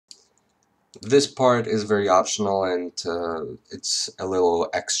This part is very optional and it's a little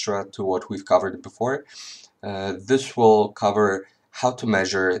extra to what we've covered before. This will cover how to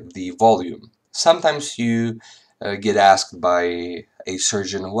measure the volume. Sometimes you get asked by a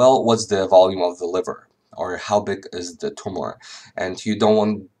surgeon, well, what's the volume of the liver? Or how big is the tumor? And you don't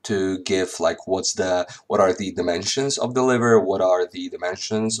want to give like what are the dimensions of the liver, what are the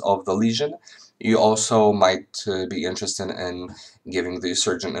dimensions of the lesion. You also might be interested in giving the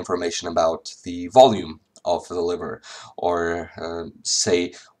surgeon information about the volume of the liver, or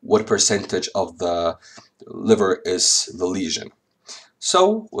say what percentage of the liver is the lesion.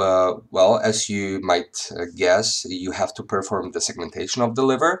 So, well, as you might guess, you have to perform the segmentation of the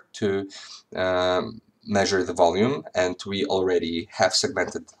liver to measure the volume, and we already have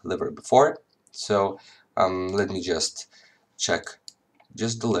segmented liver before. So, let me just check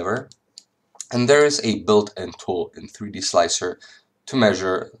just the liver. And there is a built-in tool in 3D Slicer to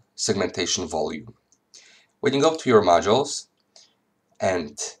measure segmentation volume. When you go to your modules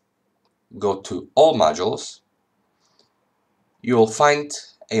and go to all modules, you will find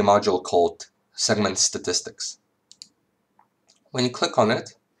a module called Segment Statistics. When you click on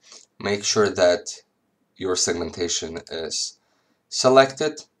it, make sure that your segmentation is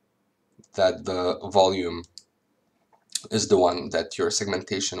selected, that the volume is the one that your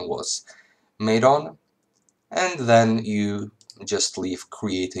segmentation was made on, and then you just leave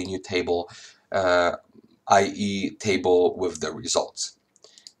create a new table, i.e. table with the results.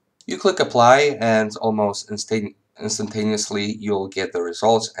 You click apply and almost instantaneously you'll get the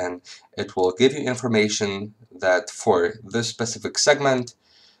results, and it will give you information that for this specific segment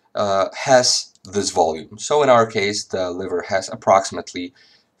has this volume. So in our case, the liver has approximately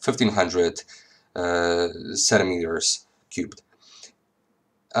 1500 centimeters cubed.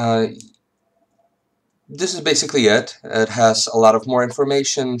 This is basically it. It has a lot of more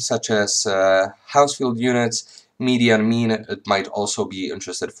information, such as house field units, median, mean. It might also be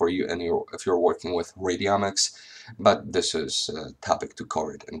interested for you if you're working with radiomics, but this is a topic to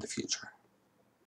cover it in the future.